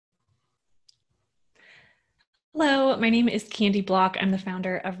Hello, my name is Candy Block. I'm the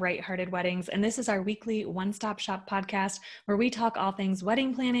founder of Right Hearted Weddings, and this is our weekly one-stop shop podcast where we talk all things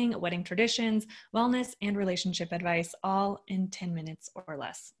wedding planning, wedding traditions, wellness, and relationship advice, all in 10 minutes or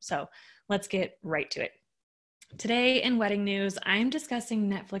less. So let's get right to it. Today in wedding news, I'm discussing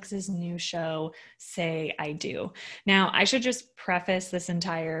Netflix's new show, Say I Do. Now, I should just preface this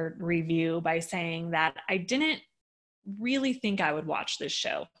entire review by saying that I didn't really think I would watch this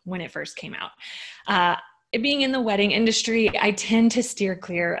show when it first came out. Being in the wedding industry, I tend to steer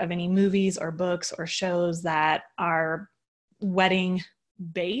clear of any movies or books or shows that are wedding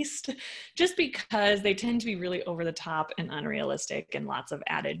based, just because they tend to be really over the top and unrealistic and lots of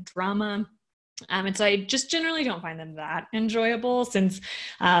added drama. And so I just generally don't find them that enjoyable since,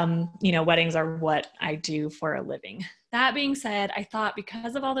 weddings are what I do for a living. That being said, I thought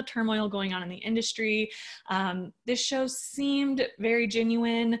because of all the turmoil going on in the industry, this show seemed very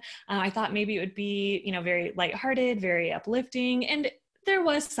genuine. I thought maybe it would be, very lighthearted, very uplifting, and there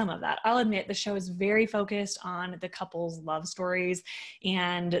was some of that. I'll admit the show is very focused on the couple's love stories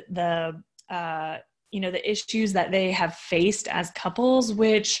and the issues that they have faced as couples,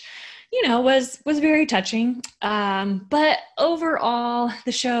 which was very touching. But overall,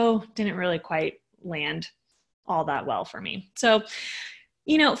 the show didn't really quite land all that well for me. So,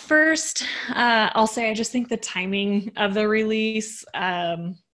 first, I'll say I just think the timing of the release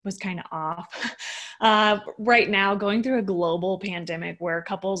was kind of off. Right now, going through a global pandemic where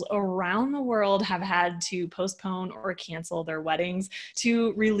couples around the world have had to postpone or cancel their weddings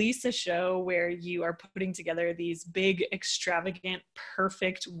to release a show where you are putting together these big, extravagant,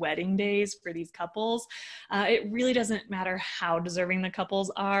 perfect wedding days for these couples. It really doesn't matter how deserving the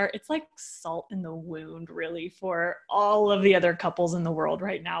couples are. It's like salt in the wound, really, for all of the other couples in the world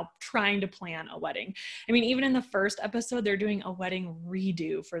right now trying to plan a wedding. I mean, even in the first episode, they're doing a wedding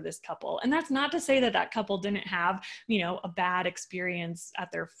redo for this couple. And that's not to say that that couple didn't have, a bad experience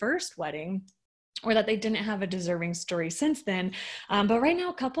at their first wedding, or that they didn't have a deserving story since then. But right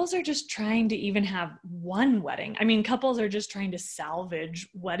now, couples are just trying to even have one wedding. I mean, couples are just trying to salvage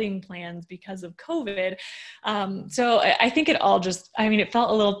wedding plans because of COVID. So I think it felt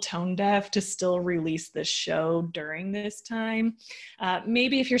a little tone deaf to still release this show during this time.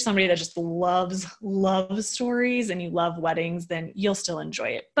 Maybe if you're somebody that just loves love stories and you love weddings, then you'll still enjoy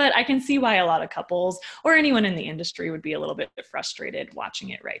it. But I can see why a lot of couples or anyone in the industry would be a little bit frustrated watching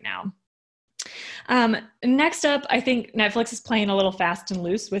it right now. Next up, I think Netflix is playing a little fast and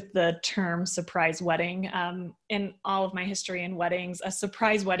loose with the term surprise wedding. In all of my history in weddings, a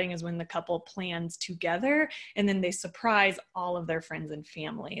surprise wedding is when the couple plans together and then they surprise all of their friends and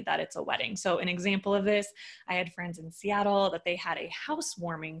family that it's a wedding. So an example of this, I had friends in Seattle that they had a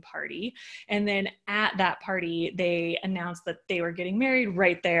housewarming party. And then at that party, they announced that they were getting married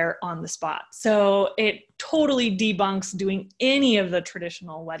right there on the spot. So it totally debunks doing any of the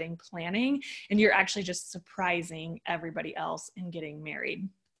traditional wedding planning, and you're actually just surprising everybody else in getting married.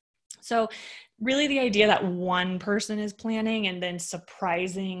 So really the idea that one person is planning and then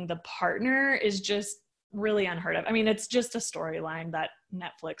surprising the partner is just really unheard of. I mean, it's just a storyline that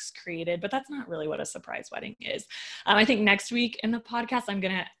Netflix created, but that's not really what a surprise wedding is. I think next week in the podcast, I'm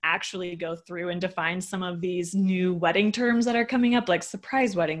going to actually go through and define some of these new wedding terms that are coming up, like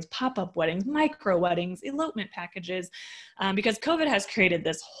surprise weddings, pop-up weddings, micro weddings, elopement packages, because COVID has created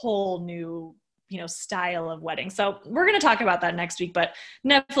this whole new style of wedding. So we're going to talk about that next week, but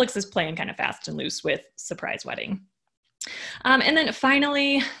Netflix is playing kind of fast and loose with surprise wedding. And then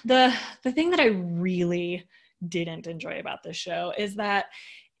finally, the thing that I really didn't enjoy about this show is that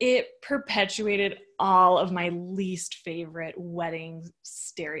it perpetuated all of my least favorite wedding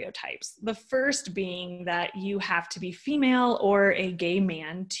stereotypes. The first being that you have to be female or a gay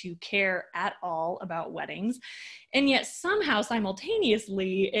man to care at all about weddings. And yet somehow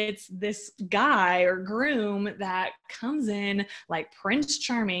simultaneously, it's this guy or groom that comes in like Prince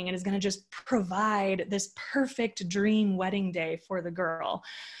Charming and is going to just provide this perfect dream wedding day for the girl.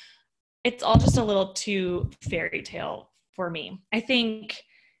 It's all just a little too fairy tale for me. I think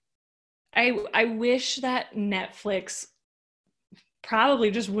I wish that Netflix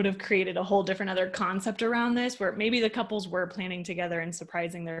probably just would have created a whole different other concept around this, where maybe the couples were planning together and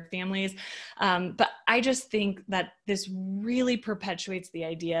surprising their families. But I just think that this really perpetuates the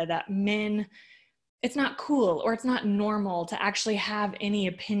idea that men, it's not cool or it's not normal to actually have any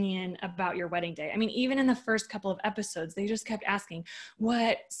opinion about your wedding day. I mean, even in the first couple of episodes, they just kept asking,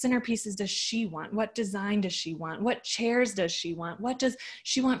 what centerpieces does she want? What design does she want? What chairs does she want? What does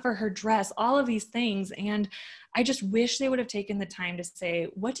she want for her dress? All of these things. And I just wish they would have taken the time to say,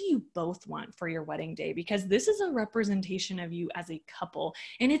 what do you both want for your wedding day? Because this is a representation of you as a couple,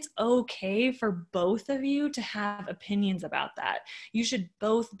 and it's okay for both of you to have opinions about that. You should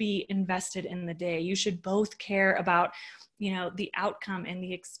both be invested in the day. You should both care about, the outcome and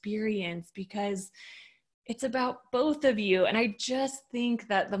the experience, because it's about both of you. And I just think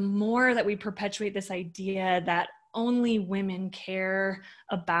that the more that we perpetuate this idea that only women care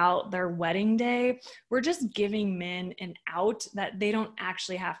about their wedding day, we're just giving men an out that they don't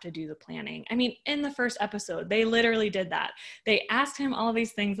actually have to do the planning. I mean, in the first episode, they literally did that. They asked him all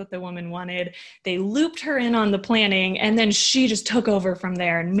these things that the woman wanted. They looped her in on the planning, and then she just took over from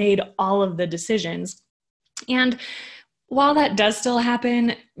there and made all of the decisions. And while that does still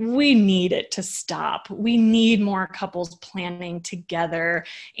happen, we need it to stop. We need more couples planning together,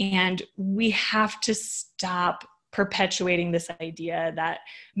 and we have to stop perpetuating this idea that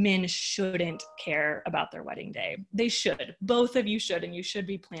men shouldn't care about their wedding day. They should. Both of you should, and you should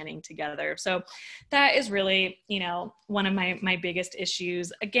be planning together. So that is really, one of my biggest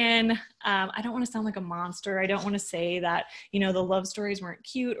issues. Again, I don't want to sound like a monster. I don't want to say that, the love stories weren't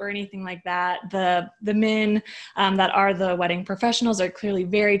cute or anything like that. The men that are the wedding professionals are clearly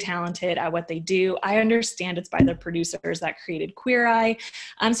very talented at what they do. I understand it's by the producers that created Queer Eye.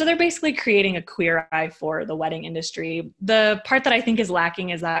 So they're basically creating a Queer Eye for the wedding industry. The part that I think is lacking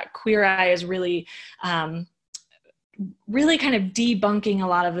is that Queer Eye is really kind of debunking a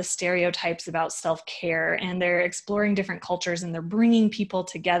lot of the stereotypes about self-care, and they're exploring different cultures, and they're bringing people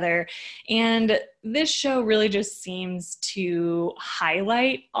together. And this show really just seems to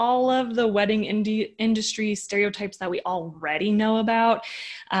highlight all of the wedding industry stereotypes that we already know about.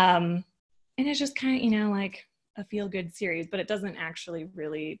 And it's just kind of, like a feel-good series, but it doesn't actually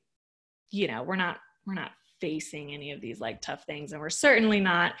really, we're not facing any of these like tough things, and we're certainly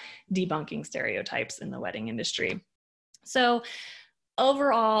not debunking stereotypes in the wedding industry. So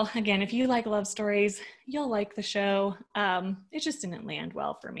overall, again, if you like love stories, you'll like the show. It just didn't land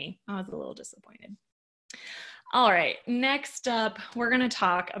well for me. I was a little disappointed. All right, next up, we're going to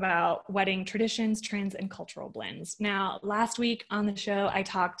talk about wedding traditions, trends, and cultural blends. Now, last week on the show, I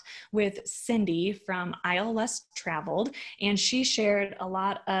talked with Cindy from Aisle Less Traveled, and she shared a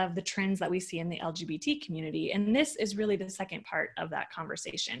lot of the trends that we see in the LGBT community. And this is really the second part of that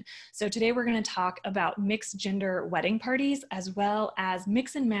conversation. So today we're going to talk about mixed gender wedding parties, as well as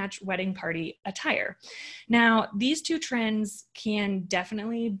mix and match wedding party attire. Now, these two trends can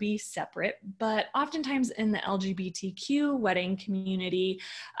definitely be separate, but oftentimes in the LGBTQ wedding community,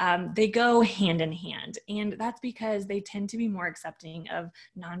 they go hand in hand. And that's because they tend to be more accepting of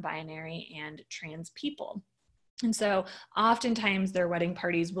non-binary and trans people. And so oftentimes their wedding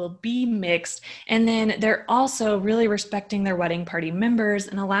parties will be mixed, and then they're also really respecting their wedding party members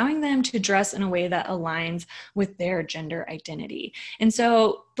and allowing them to dress in a way that aligns with their gender identity. And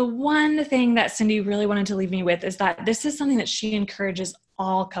so the one thing that Cindy really wanted to leave me with is that this is something that she encourages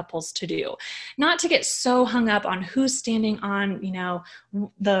all couples to do, not to get so hung up on who's standing on,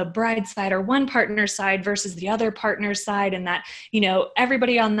 the bride's side or one partner's side versus the other partner's side, and that,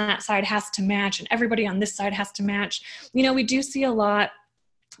 everybody on that side has to match and everybody on this side has to match. We do see a lot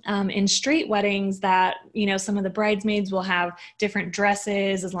in straight weddings that, some of the bridesmaids will have different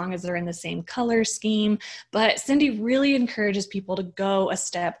dresses as long as they're in the same color scheme. But Cindy really encourages people to go a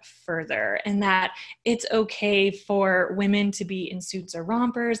step further, and that it's okay for women to be in suits or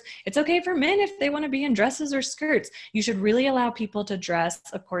rompers. It's okay for men if they want to be in dresses or skirts. You should really allow people to dress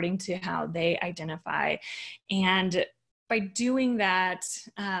according to how they identify. And by doing that,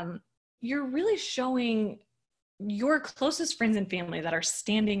 you're really showing your closest friends and family that are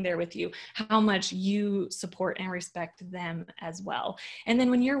standing there with you how much you support and respect them as well. And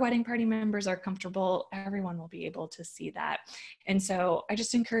then when your wedding party members are comfortable, everyone will be able to see that. And so I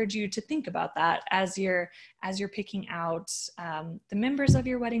just encourage you to think about that as you're picking out the members of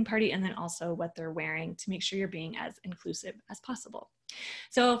your wedding party, and then also what they're wearing, to make sure you're being as inclusive as possible.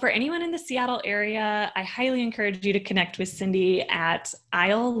 So for anyone in the Seattle area, I highly encourage you to connect with Cindy at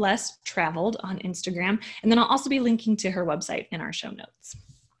Aisle Less Traveled on Instagram. And then I'll also be linking to her website in our show notes.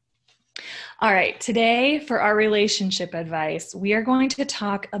 All right, today for our relationship advice, we are going to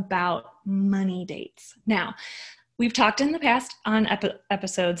talk about money dates. Now, we've talked in the past on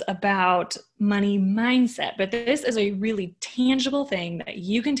episodes about money mindset, but this is a really tangible thing that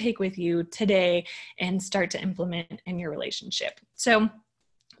you can take with you today and start to implement in your relationship. So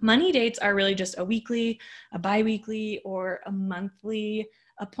money dates are really just a weekly, a bi-weekly, or a monthly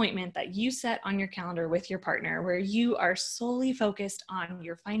appointment that you set on your calendar with your partner where you are solely focused on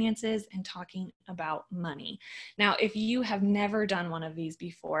your finances and talking about money. Now, if you have never done one of these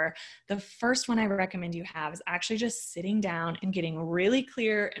before, the first one I recommend you have is actually just sitting down and getting really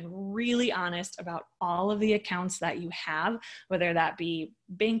clear and really honest about all of the accounts that you have, whether that be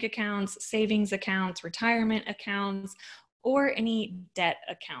bank accounts, savings accounts, retirement accounts, or any debt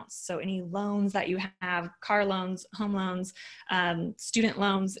accounts. So any loans that you have, car loans, home loans, student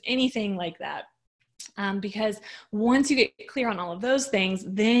loans, anything like that. Because once you get clear on all of those things,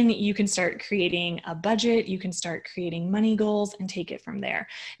 then you can start creating a budget, you can start creating money goals and take it from there.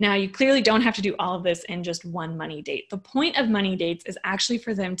 Now, you clearly don't have to do all of this in just one money date. The point of money dates is actually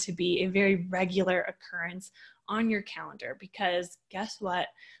for them to be a very regular occurrence on your calendar, because guess what?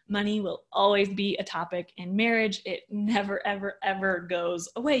 Money will always be a topic in marriage. It never, ever, ever goes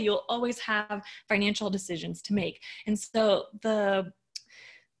away. You'll always have financial decisions to make. And so the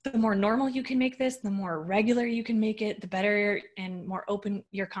more normal you can make this, the more regular you can make it, the better and more open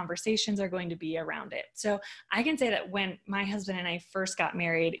your conversations are going to be around it. So I can say that when my husband and I first got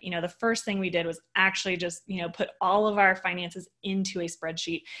married, the first thing we did was actually just, put all of our finances into a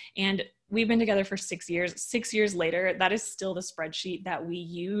spreadsheet. And we've been together for 6 years. 6 years later, that is still the spreadsheet that we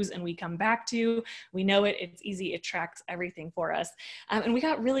use and we come back to. We know it, it's easy, it tracks everything for us. And we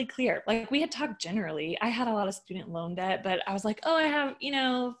got really clear. Like, we had talked generally. I had a lot of student loan debt, but I was like, oh, I have,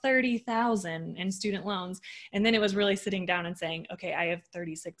 30,000 in student loans. And then it was really sitting down and saying, okay, I have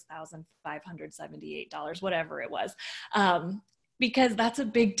 $36,578, whatever it was. Because that's a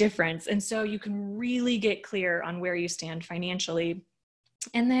big difference. And so you can really get clear on where you stand financially.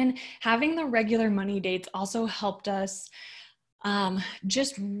 And then having the regular money dates also helped us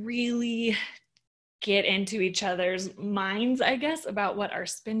just really get into each other's minds, I guess, about what our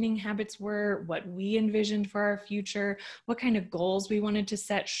spending habits were, what we envisioned for our future, what kind of goals we wanted to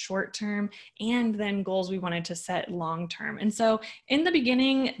set short term, and then goals we wanted to set long term. And so in the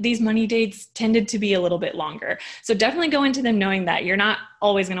beginning, these money dates tended to be a little bit longer. So definitely go into them knowing that you're not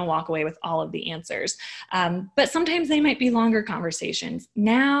always going to walk away with all of the answers. But sometimes they might be longer conversations.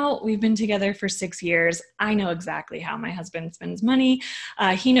 Now we've been together for 6 years. I know exactly how my husband spends money.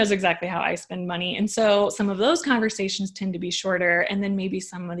 He knows exactly how I spend money. And so some of those conversations tend to be shorter. And then maybe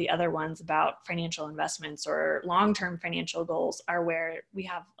some of the other ones about financial investments or long-term financial goals are where we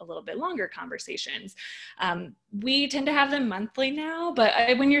have a little bit longer conversations. We tend to have them monthly now,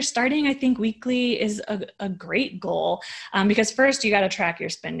 but when you're starting, I think weekly is a great goal, because first you got to track your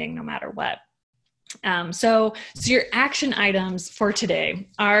spending no matter what. So your action items for today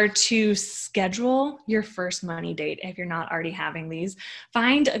are to schedule your first money date. If you're not already having these,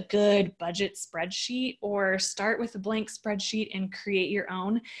 find a good budget spreadsheet or start with a blank spreadsheet and create your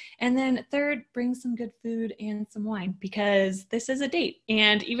own. And then third, bring some good food and some wine, because this is a date.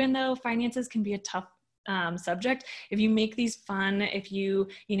 And even though finances can be a tough subject, if you make these fun, if you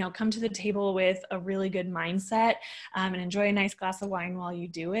come to the table with a really good mindset and enjoy a nice glass of wine while you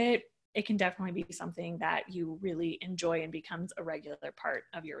do it, it can definitely be something that you really enjoy and becomes a regular part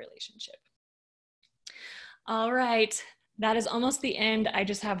of your relationship. All right. That is almost the end. I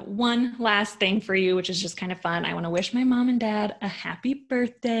just have one last thing for you, which is just kind of fun. I want to wish my mom and dad a happy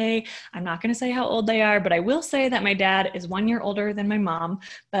birthday. I'm not going to say how old they are, but I will say that my dad is 1 year older than my mom,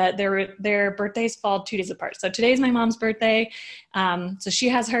 but their birthdays fall 2 days apart. So today's my mom's birthday. So she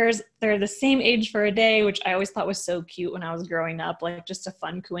has hers. They're the same age for a day, which I always thought was so cute when I was growing up, like just a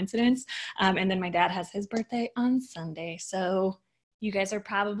fun coincidence. And then my dad has his birthday on Sunday. So you guys are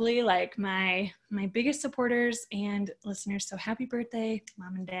probably like my biggest supporters and listeners. So happy birthday,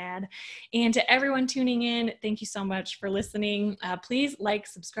 Mom and Dad. And to everyone tuning in, thank you so much for listening. Please like,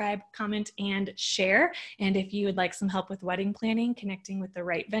 subscribe, comment, and share. And if you would like some help with wedding planning, connecting with the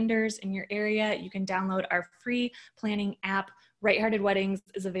right vendors in your area, you can download our free planning app. Right Hearted Weddings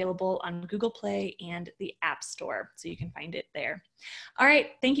is available on Google Play and the App Store, so you can find it there. All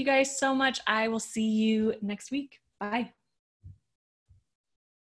right. Thank you guys so much. I will see you next week. Bye.